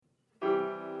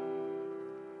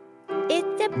It's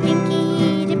the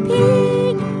Pinky the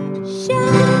Pig Show.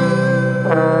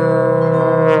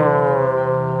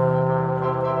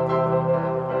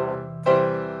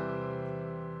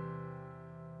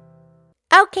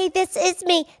 Okay, this is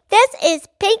me. This is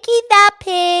Pinky the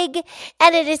Pig,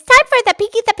 and it is time for the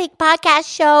Pinky the Pig podcast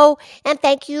show. And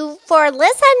thank you for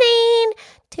listening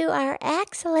to our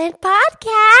excellent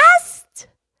podcast.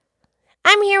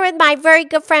 I'm here with my very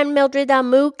good friend Mildred the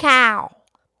Moo Cow.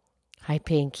 Hi,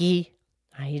 Pinky.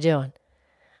 How you doing?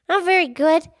 I'm very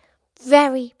good.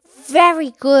 Very,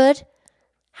 very good.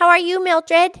 How are you,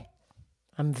 Mildred?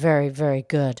 I'm very, very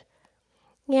good.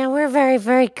 Yeah, we're very,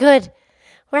 very good.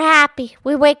 We're happy.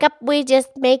 We wake up, we just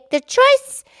make the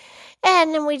choice,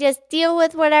 and then we just deal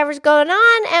with whatever's going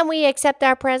on, and we accept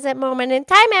our present moment in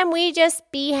time, and we just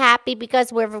be happy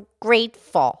because we're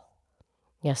grateful.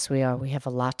 Yes, we are. We have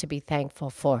a lot to be thankful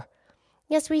for.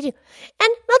 Yes, we do. And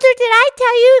Mildred, did I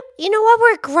tell you, you know what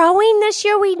we're growing this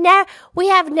year? We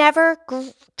have never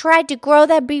tried to grow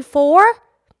them before.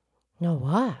 No,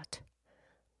 what?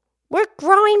 We're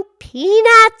growing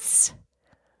peanuts.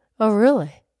 Oh,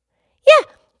 really? Yeah.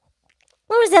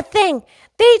 What was the thing?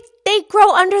 They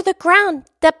grow under the ground.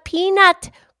 The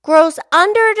peanut grows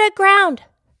under the ground.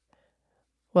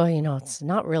 Well, it's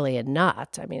not really a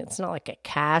nut. I mean, it's not like a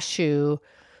cashew,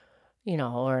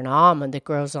 or an almond that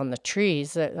grows on the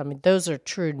trees. I mean, those are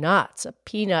true nuts. A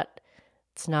peanut,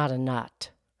 it's not a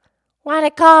nut. Why do they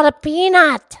call it a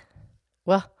peanut?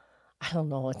 Well, I don't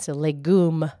know. It's a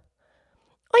legume. Oh,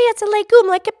 yeah, it's a legume,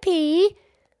 like a pea.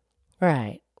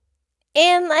 Right.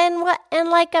 And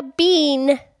like a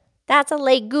bean. That's a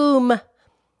legume.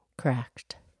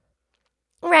 Correct.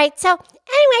 Right. So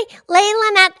anyway,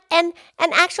 Lynette and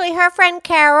actually her friend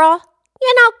Carol.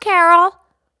 You know Carol.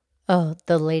 Oh,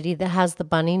 the lady that has the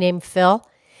bunny named Phil?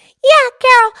 Yeah,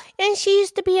 Carol. And she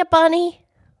used to be a bunny.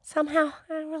 Somehow,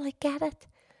 I don't really get it.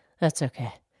 That's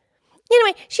okay.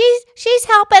 Anyway, she's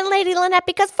helping Lady Lynette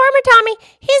because Farmer Tommy,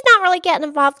 he's not really getting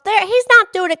involved there. He's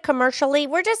not doing it commercially.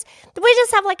 We just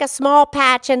have like a small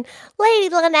patch, and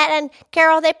Lady Lynette and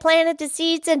Carol, they planted the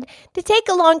seeds, and they take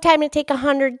a long time. They take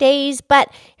 100 days. But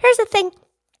here's the thing: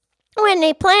 when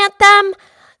they plant them,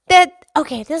 this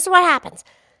is what happens.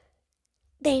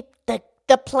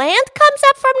 The plant comes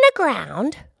up from the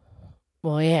ground.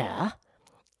 Well, yeah.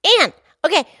 And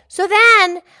okay, so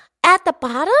then at the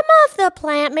bottom of the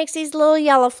plant makes these little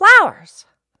yellow flowers.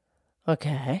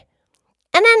 Okay.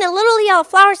 And then the little yellow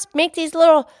flowers make these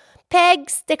little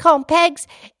pegs. They call them pegs.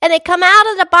 And they come out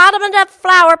of the bottom of the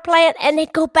flower plant and they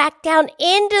go back down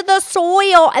into the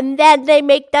soil. And then they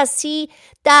make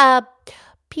the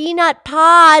peanut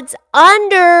pods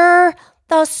under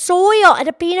the soil. And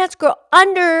the peanuts grow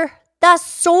under the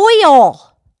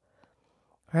soil.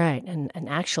 Right. And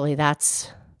actually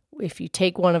that's, if you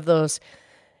take one of those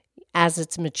as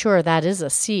it's mature, that is a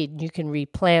seed. You can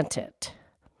replant it.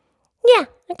 Yeah,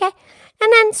 okay.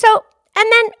 And then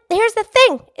here's the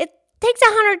thing. It takes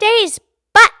 100 days,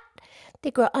 but they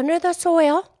grow under the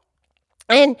soil.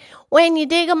 And when you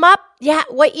dig them up,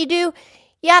 what you do,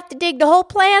 you have to dig the whole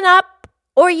plant up,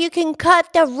 or you can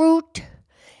cut the root,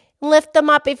 lift them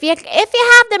up. If you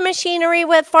have the machinery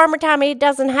with Farmer Tommy, he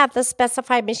doesn't have the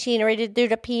specified machinery to do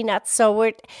the peanuts.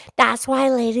 So that's why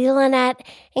Lady Lynette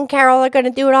and Carol are going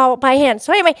to do it all by hand.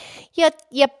 So anyway,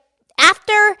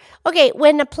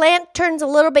 when the plant turns a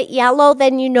little bit yellow,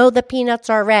 then you know the peanuts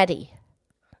are ready.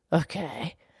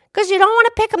 Okay. Because you don't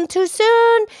want to pick them too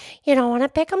soon. You don't want to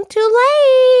pick them too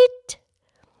late.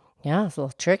 Yeah, it's a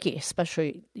little tricky,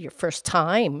 especially your first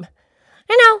time.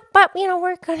 I know, but,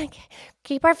 we're going to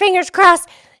keep our fingers crossed.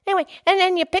 Anyway, and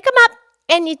then you pick them up,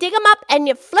 and you dig them up, and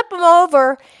you flip them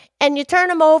over, and you turn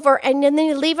them over, and then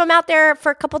you leave them out there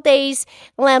for a couple days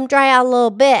and let them dry out a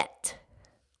little bit.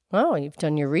 Oh, you've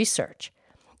done your research.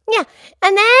 Yeah,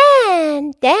 and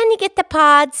then you get the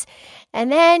pods,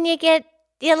 and then you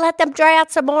let them dry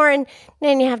out some more, and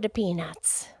then you have the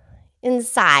peanuts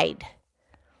inside.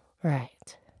 Right.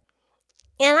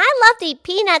 And I love to eat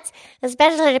peanuts,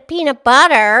 especially the peanut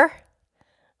butter.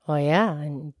 Oh, yeah.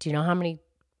 And do you know how many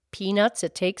peanuts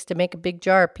it takes to make a big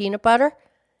jar of peanut butter?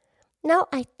 No,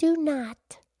 I do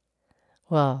not.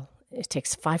 Well, it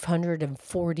takes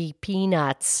 540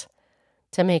 peanuts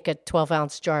to make a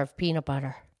 12-ounce jar of peanut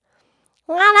butter.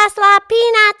 Well, that's a lot of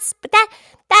peanuts. But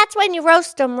that's when you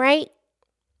roast them, right?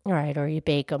 All right, or you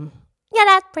bake them. Yeah,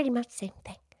 that's pretty much the same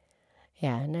thing.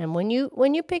 Yeah, and then when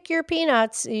you pick your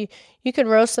peanuts, you can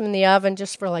roast them in the oven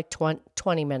just for like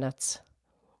 20 minutes.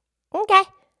 Okay.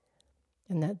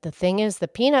 And the thing is, the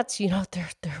peanuts,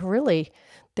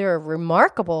 they're a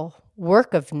remarkable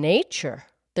work of nature.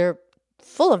 They're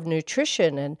full of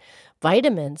nutrition and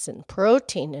vitamins and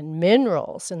protein and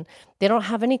minerals, and they don't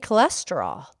have any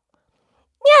cholesterol.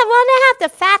 Yeah, well, they have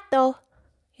the fat, though.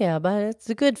 Yeah, but it's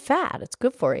a good fat. It's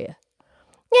good for you.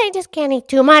 Yeah, you just can't eat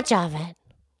too much of it.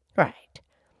 Right.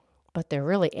 But they're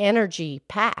really energy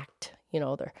packed.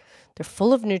 They're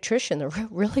full of nutrition. They're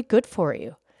really good for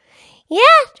you. Yeah,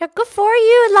 they're good for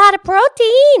you. A lot of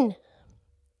protein.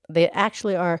 They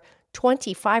actually are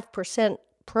 25%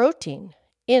 protein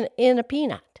in a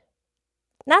peanut.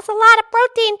 That's a lot of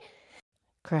protein.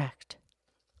 Correct.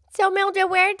 So, Mildred,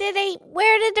 where did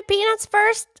the peanuts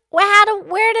first?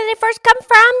 Where did they first come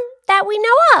from that we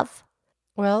know of?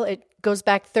 Well, it goes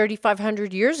back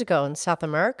 3,500 years ago in South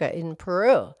America, in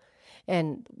Peru.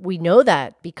 And we know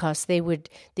that because the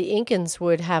Incans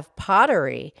would have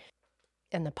pottery.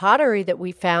 And the pottery that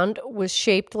we found was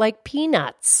shaped like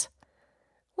peanuts.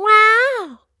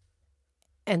 Wow.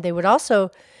 And they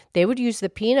would use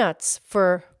the peanuts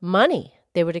for money.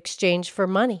 They would exchange for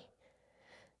money.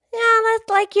 Yeah, that's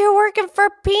like you're working for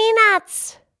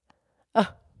peanuts. Oh,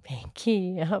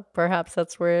 Pinky, perhaps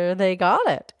that's where they got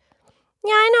it.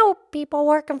 Yeah, I know people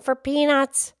working for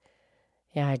peanuts.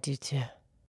 Yeah, I do too.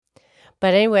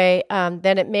 But anyway,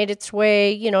 then it made its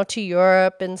way, to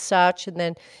Europe and such. And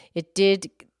then it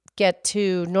did get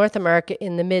to North America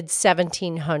in the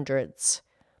mid-1700s.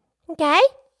 Okay.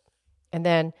 And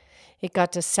then it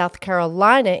got to South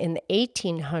Carolina in the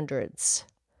 1800s.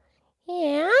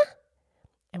 Yeah.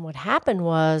 And what happened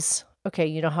was, okay,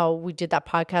 you know how we did that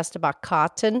podcast about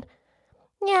cotton?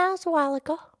 Yeah, it was a while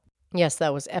ago. Yes,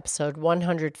 that was episode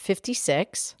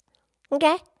 156.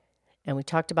 Okay. And we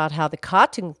talked about how the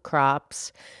cotton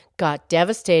crops got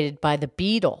devastated by the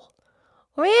beetle.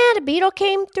 Oh, yeah, the beetle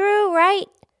came through, right?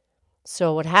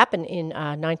 So what happened in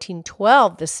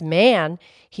 1912, this man,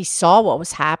 he saw what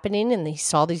was happening and he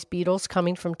saw these beetles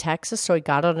coming from Texas. So he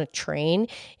got on a train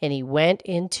and he went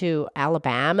into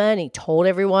Alabama and he told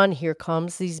everyone, here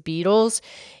comes these beetles.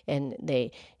 And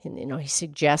he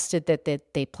suggested that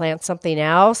they plant something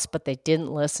else, but they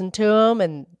didn't listen to him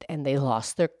and they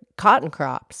lost their cotton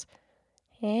crops.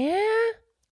 Yeah.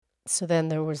 So then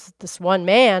there was this one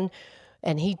man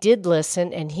and he did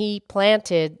listen and he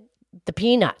planted the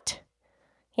peanut.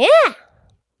 Yeah.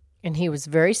 And he was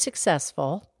very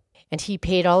successful, and he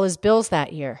paid all his bills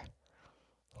that year.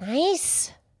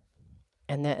 Nice.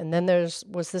 And then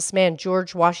was this man,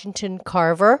 George Washington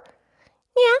Carver.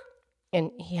 Yeah.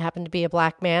 And he happened to be a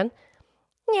black man.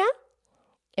 Yeah.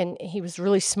 And he was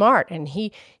really smart, and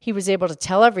he was able to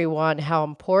tell everyone how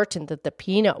important that the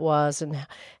peanut was and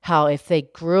how if they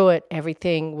grew it,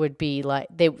 everything would be like,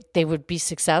 they would be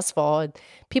successful. And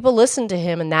people listened to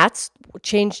him, and that's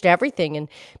changed everything. And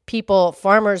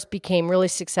farmers became really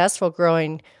successful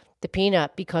growing the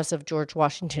peanut because of George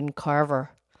Washington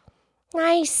Carver.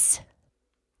 Nice.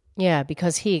 Yeah,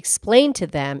 because he explained to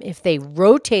them if they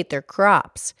rotate their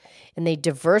crops and they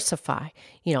diversify,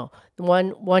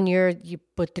 one year you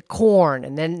put the corn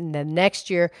and then the next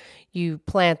year you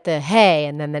plant the hay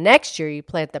and then the next year you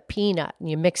plant the peanut and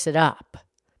you mix it up.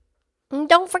 And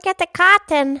don't forget the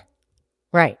cotton.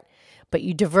 Right. But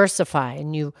you diversify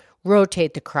and you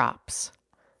rotate the crops.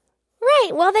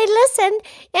 Right. Well, they listened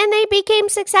and they became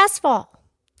successful.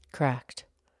 Correct.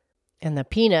 And the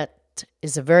peanut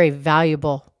is a very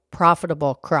valuable,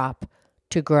 profitable crop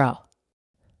to grow.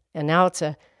 And now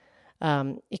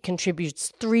it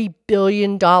contributes $3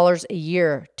 billion a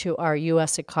year to our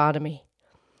U.S. economy.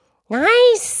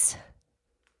 Nice.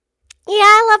 Yeah,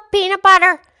 I love peanut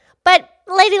butter, but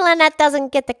Lady Lynette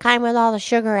doesn't get the kind with all the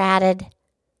sugar added.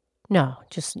 No,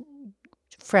 just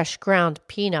fresh ground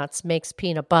peanuts makes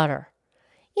peanut butter.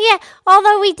 Yeah,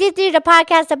 although we did do the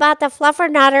podcast about the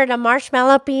fluffernutter, the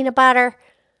marshmallow peanut butter.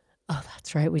 Oh,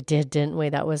 that's right, we did, didn't we?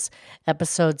 That was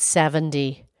episode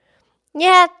 70.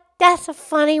 Yeah, that's a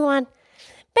funny one.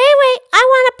 But anyway, I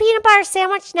want a peanut butter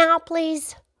sandwich now,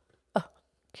 please.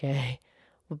 Okay.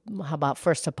 How about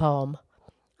first a poem?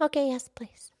 Okay, yes,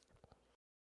 please.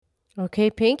 Okay,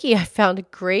 Pinky, I found a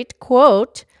great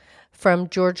quote from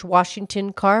George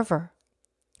Washington Carver.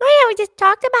 Oh, yeah, we just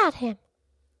talked about him.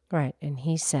 Right, and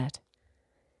he said,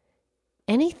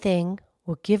 anything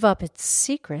will give up its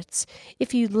secrets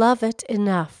if you love it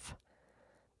enough.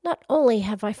 Not only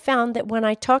have I found that when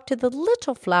I talk to the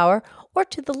little flower or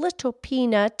to the little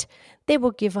peanut, they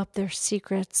will give up their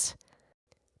secrets,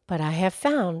 but I have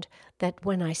found that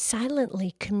when I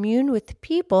silently commune with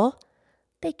people,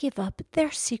 they give up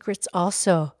their secrets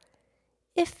also,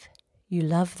 if you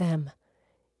love them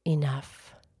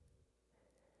enough.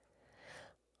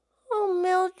 Oh,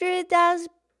 Mildred, that's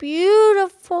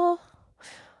beautiful.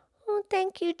 Oh,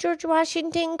 thank you, George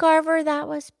Washington Carver. That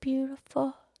was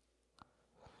beautiful.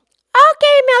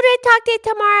 Okay, Mildred, talk to you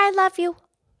tomorrow. I love you.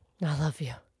 I love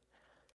you.